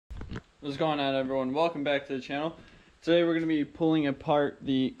What's going on, everyone? Welcome back to the channel. Today we're going to be pulling apart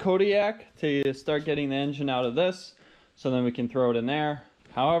the Kodiak to start getting the engine out of this, so then we can throw it in there.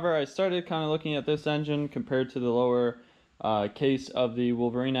 However, I started kind of looking at this engine compared to the lower case of the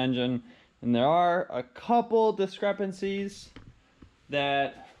Wolverine engine, and there are a couple discrepancies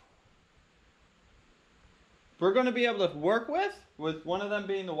that we're going to be able to work with one of them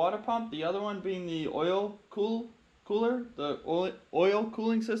being the water pump, the other one being the oil cooler, the oil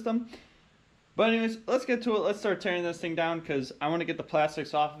cooling system. But anyways, let's get to it. Let's start tearing this thing down because I want to get the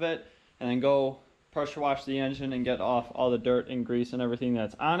plastics off of it and then go pressure wash the engine and get off all the dirt and grease and everything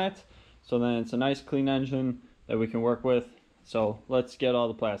that's on it. So then it's a nice clean engine that we can work with. So let's get all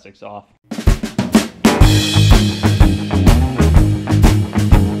the plastics off.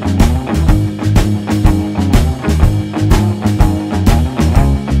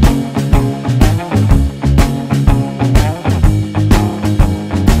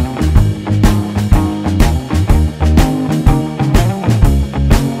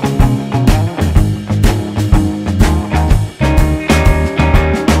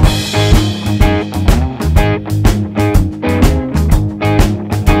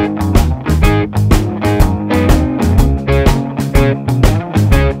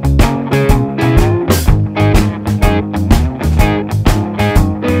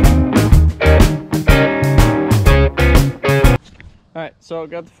 Alright, so I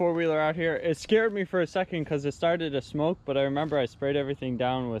got the four-wheeler out here. It scared me for a second because it started to smoke, but I remember I sprayed everything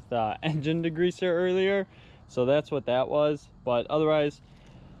down with engine degreaser earlier, so that's what that was. But otherwise,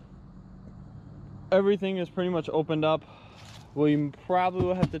 everything is pretty much opened up. We probably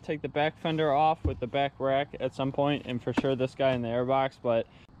will have to take the back fender off with the back rack at some point, and for sure this guy in the airbox, but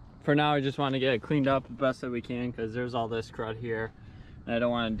for now I just want to get it cleaned up the best that we can because there's all this crud here, and I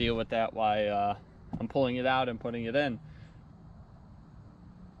don't want to deal with that while I'm pulling it out and putting it in.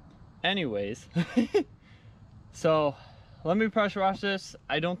 Anyways, so let me pressure wash this.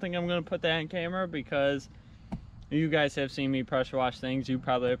 I don't think I'm going to put that in camera because you guys have seen me pressure wash things. You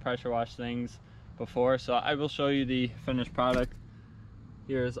probably have pressure washed things before, so I will show you the finished product.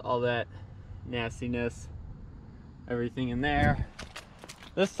 Here's all that nastiness, everything in there.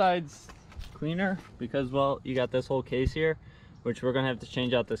 This side's cleaner because, well, you got this whole case here, which we're going to have to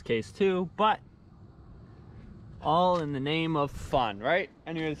change out this case too, but all in the name of fun, right?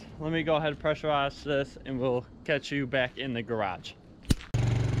 Anyways, let me go ahead and pressure wash this and we'll catch you back in the garage.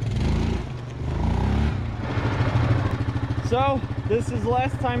 So this is the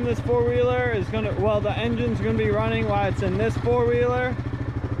last time this four-wheeler is gonna, well, the engine's gonna be running while it's in this four-wheeler.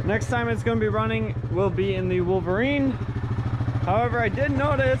 Next time it's gonna be running will be in the Wolverine. However, I did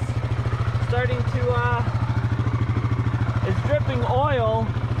notice starting to it's dripping oil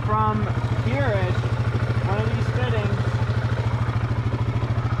from here-ish, one of these fittings,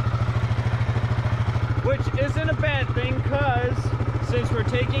 which isn't a bad thing because since we're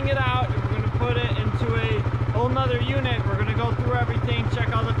taking it out and we're going to put it into a whole nother unit, we're going to go through everything,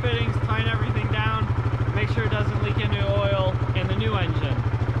 check all the fittings, tighten everything down, make sure it doesn't leak any oil in the new engine,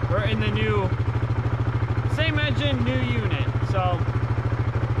 or in the new, same engine, new unit. So,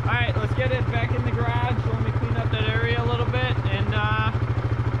 alright, let's get it back in the garage. Let me clean up that area a little bit, and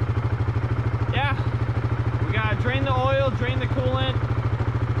yeah. We gotta drain the oil, drain the coolant,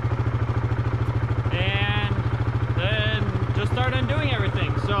 and then just start undoing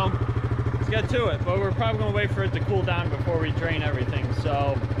everything. So let's get to it. But we're probably gonna wait for it to cool down before we drain everything.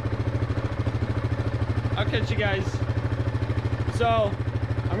 So I'll catch you guys. So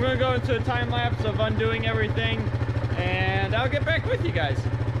I'm gonna go into a time lapse of undoing everything, and I'll get back with you guys.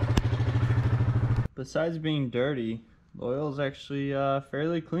 Besides being dirty, the oil is actually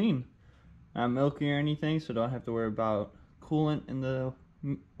fairly clean. Not milky or anything, so don't have to worry about coolant in the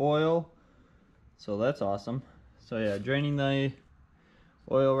oil, so that's awesome. So yeah, draining the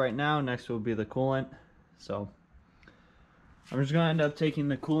oil right now. Next will be the coolant. So I'm just gonna end up taking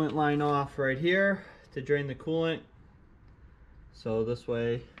the coolant line off right here to drain the coolant, so this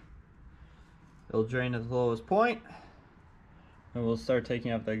way it'll drain at the lowest point, and we'll start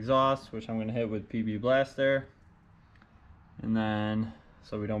taking out the exhaust, which I'm gonna hit with PB Blaster, and then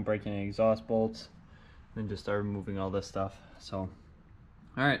so we don't break any exhaust bolts, then just start removing all this stuff. So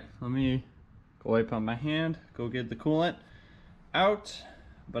alright, let me go wipe on my hand, go get the coolant out,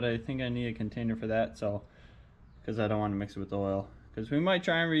 but I think I need a container for that, so because I don't want to mix it with oil, because we might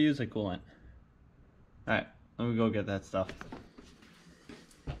try and reuse the coolant. Alright, let me go get that stuff.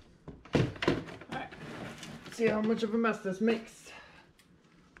 Alright, see how much of a mess this makes.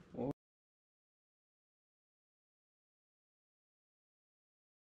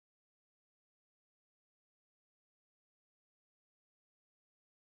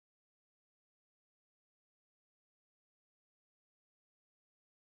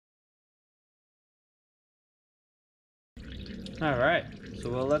 All right, so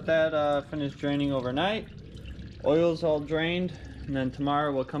we'll let that finish draining overnight. Oil's all drained, and then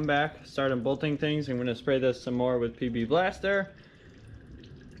tomorrow we'll come back, start unbolting things. I'm gonna spray this some more with PB Blaster.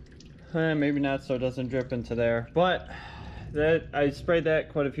 Maybe not so it doesn't drip into there, but that I sprayed that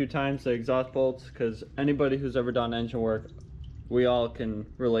quite a few times, the exhaust bolts, because anybody who's ever done engine work, we all can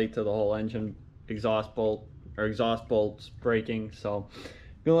relate to the whole engine exhaust bolt or exhaust bolts breaking. So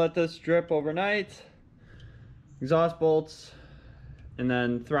I'm gonna let this drip overnight. Exhaust bolts, and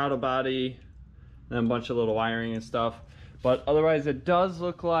then throttle body, and then a bunch of little wiring and stuff. But otherwise it does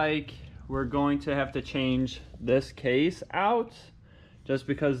look like we're going to have to change this case out, just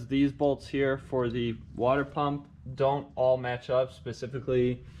because these bolts here for the water pump don't all match up.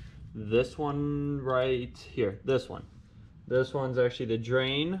 Specifically this one right here, this one's actually the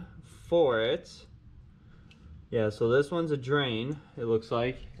drain for it. Yeah, so this one's a drain, it looks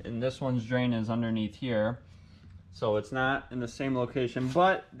like, and this one's drain is underneath here. So it's not in the same location,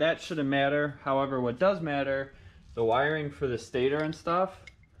 but that shouldn't matter. However, what does matter, the wiring for the stator and stuff,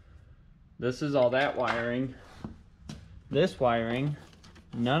 this is all that wiring. This wiring,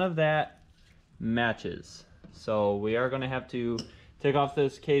 none of that matches. So we are going to have to take off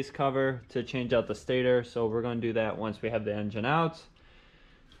this case cover to change out the stator. So we're going to do that once we have the engine out.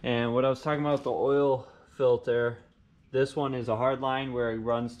 And what I was talking about, the oil filter, this one is a hard line where it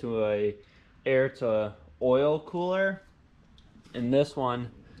runs to a air to oil cooler, and this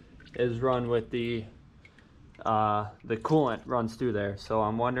one is run with the coolant runs through there. So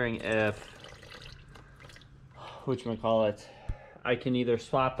I'm wondering if, whatchamacallit, I can either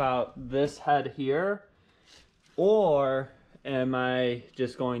swap out this head here, or am I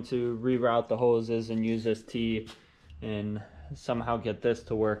just going to reroute the hoses and use this T and somehow get this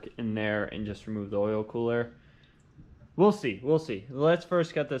to work in there and just remove the oil cooler? We'll see, we'll see. Let's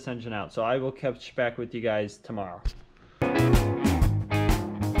first get this engine out. So I will catch back with you guys tomorrow.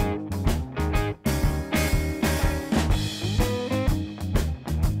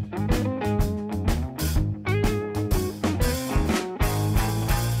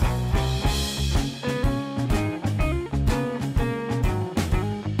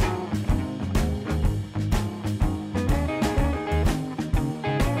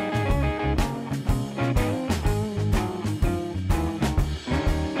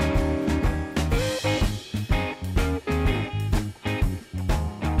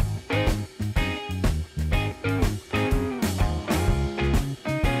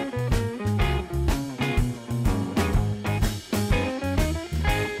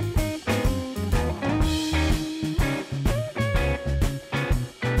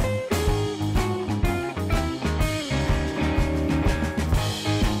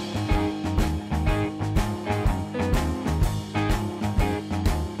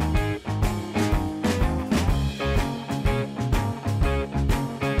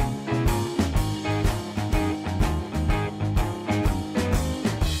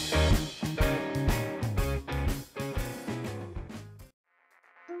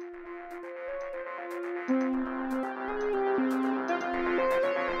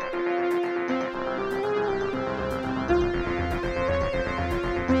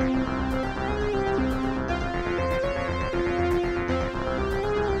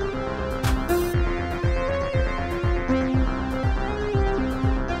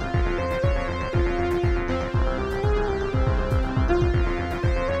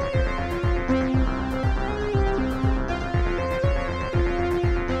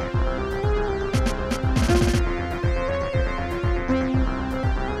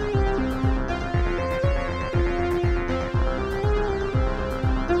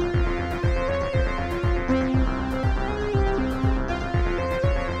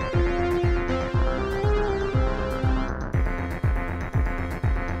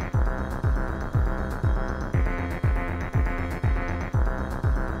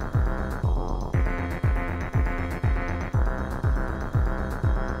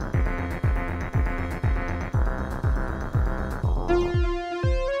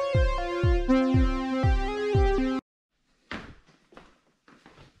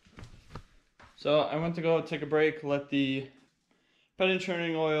 So I went to go take a break, let the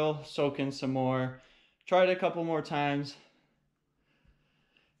penetrating oil soak in some more. Tried it a couple more times.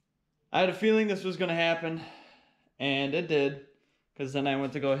 I had a feeling this was going to happen, and it did, because then I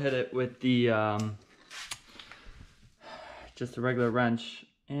went to go hit it with the just a regular wrench,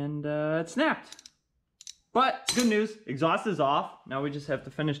 and it snapped. But good news, exhaust is off. Now we just have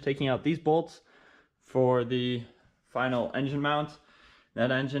to finish taking out these bolts for the final engine mount. That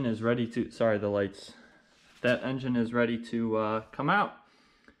engine is ready to, sorry, the lights. That engine is ready to come out,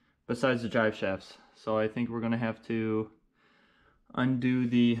 besides the drive shafts. So I think we're gonna have to undo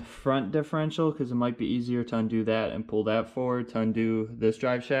the front differential because it might be easier to undo that and pull that forward to undo this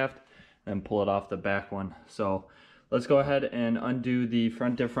drive shaft and pull it off the back one. So let's go ahead and undo the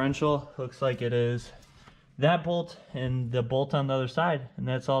front differential. Looks like it is that bolt and the bolt on the other side, and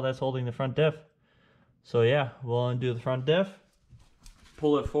that's all that's holding the front diff. So yeah, we'll undo the front diff,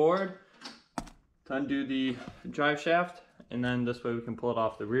 pull it forward to undo the drive shaft, and then this way we can pull it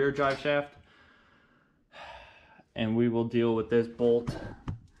off the rear drive shaft. And we will deal with this bolt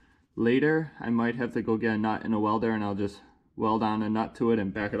later. I might have to go get a nut and a welder, and I'll just weld on a nut to it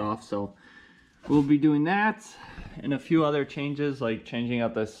and back it off. So we'll be doing that and a few other changes, like changing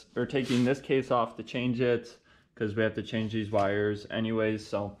out this, or taking this case off to change it, because we have to change these wires anyways.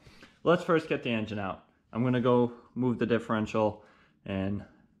 So let's first get the engine out. I'm gonna go move the differential and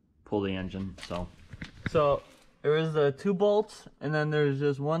pull the engine. So there is the 2 bolts, and then there's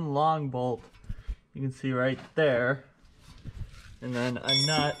just one long bolt you can see right there, and then a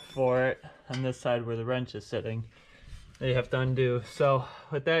nut for it on this side where the wrench is sitting that you have to undo. So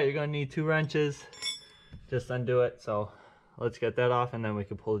with that, you're gonna need 2 wrenches. Just undo it. So let's get that off, and then we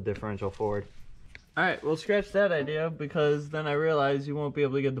can pull the differential forward. All right, we'll scratch that idea, because then I realized you won't be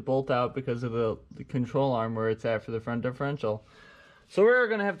able to get the bolt out because of the control arm where it's at for the front differential. So we're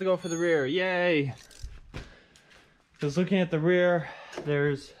gonna have to go for the rear. Yay! Because looking at the rear,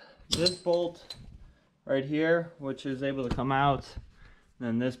 there's this bolt right here, which is able to come out, and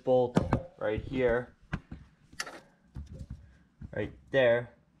then this bolt right here, right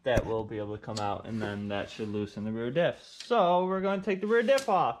there, that will be able to come out, and then that should loosen the rear diff. So we're going to take the rear diff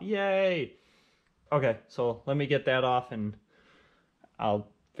off. Yay! Okay, so let me get that off, and I'll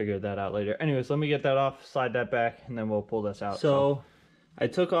figure that out later. Anyways, let me get that off, slide that back, and then we'll pull this out. So I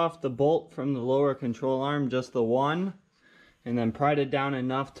took off the bolt from the lower control arm, just the one, and then pried it down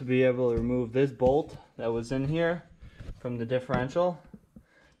enough to be able to remove this bolt that was in here from the differential.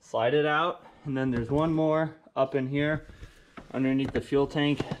 Slide it out, and then there's one more up in here underneath the fuel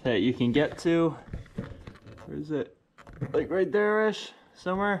tank that you can get to. Where is it? Like right there-ish,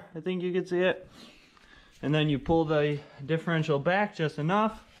 somewhere. I think you can see it. And then you pull the differential back just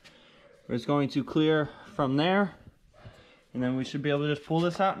enough where it's going to clear from there. And then we should be able to just pull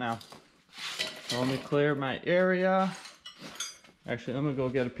this out now. So let me clear my area. Actually, I'm gonna go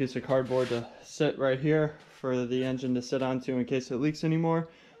get a piece of cardboard to sit right here for the engine to sit onto in case it leaks anymore.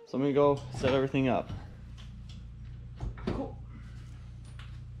 So let me go set everything up. Cool.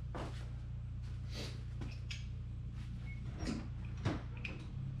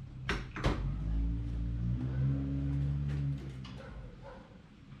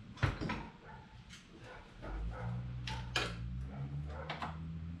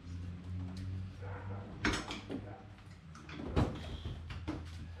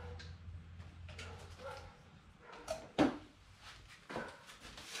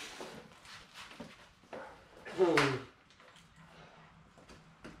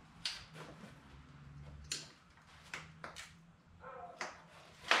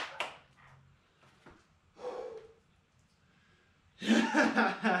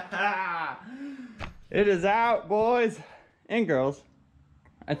 It is out, boys and girls.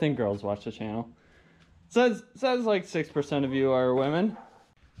 I think girls watch the channel. Says like 6% of you are women.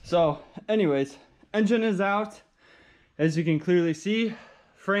 So anyways, engine is out. As you can clearly see,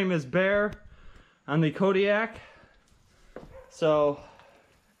 frame is bare on the Kodiak. So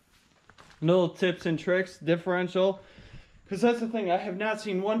little tips and tricks, differential. Because that's the thing, I have not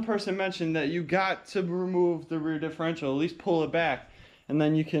seen one person mention that you got to remove the rear differential, at least pull it back, and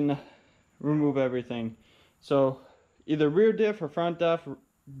then you can remove everything. So either rear diff or front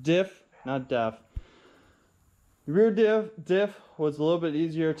diff, not def. Rear diff was a little bit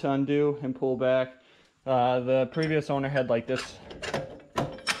easier to undo and pull back. The previous owner had like this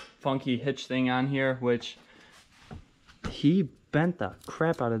funky hitch thing on here, which he bent the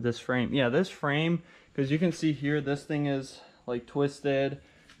crap out of this frame. Yeah, this frame, because you can see here, this thing is like twisted.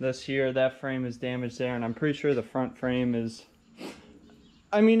 This here, that frame is damaged there, and I'm pretty sure the front frame is,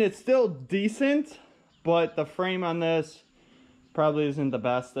 I mean, it's still decent, but the frame on this probably isn't the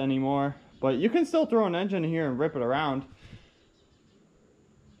best anymore. But you can still throw an engine in here and rip it around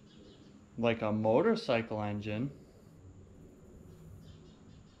like a motorcycle engine.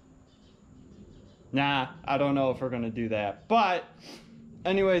 Nah, I don't know if we're gonna do that. But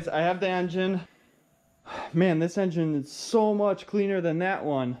anyways, I have the engine. Man, this engine is so much cleaner than that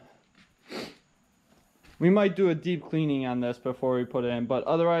one. We might do a deep cleaning on this before we put it in, but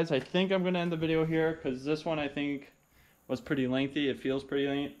otherwise I think I'm gonna end the video here, because this one I think was pretty lengthy. It feels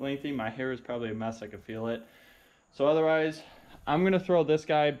pretty lengthy. My hair is probably a mess, I can feel it. So otherwise, I'm gonna throw this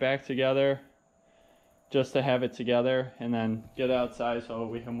guy back together, just to have it together and then get outside so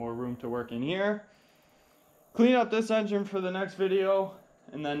we have more room to work in here. Clean up this engine for the next video,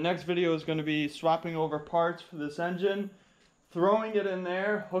 and then next video is going to be swapping over parts for this engine, throwing it in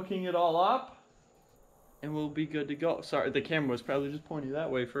there, hooking it all up, and we'll be good to go. Sorry, the camera was probably just pointing that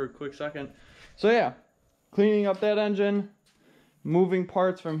way for a quick second. So yeah, cleaning up that engine, moving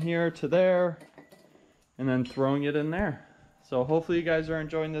parts from here to there, and then throwing it in there. So hopefully you guys are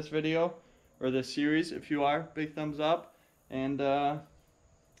enjoying this video, or this series. If you are, big thumbs up. And I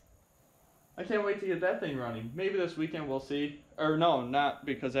can't wait to get that thing running. Maybe this weekend, we'll see. Or no, not,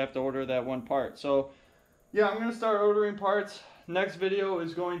 because I have to order that one part. So yeah, I'm going to start ordering parts. Next video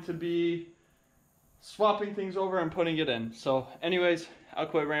is going to be swapping things over and putting it in. So anyways, I'll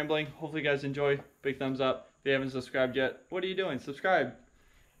quit rambling. Hopefully you guys enjoy. Big thumbs up. If you haven't subscribed yet, what are you doing? Subscribe.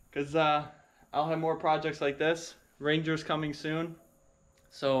 Because I'll have more projects like this. Ranger's coming soon.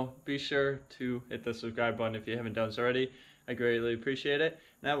 So be sure to hit the subscribe button if you haven't done so already. I greatly appreciate it.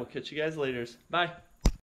 And I will catch you guys later. Bye.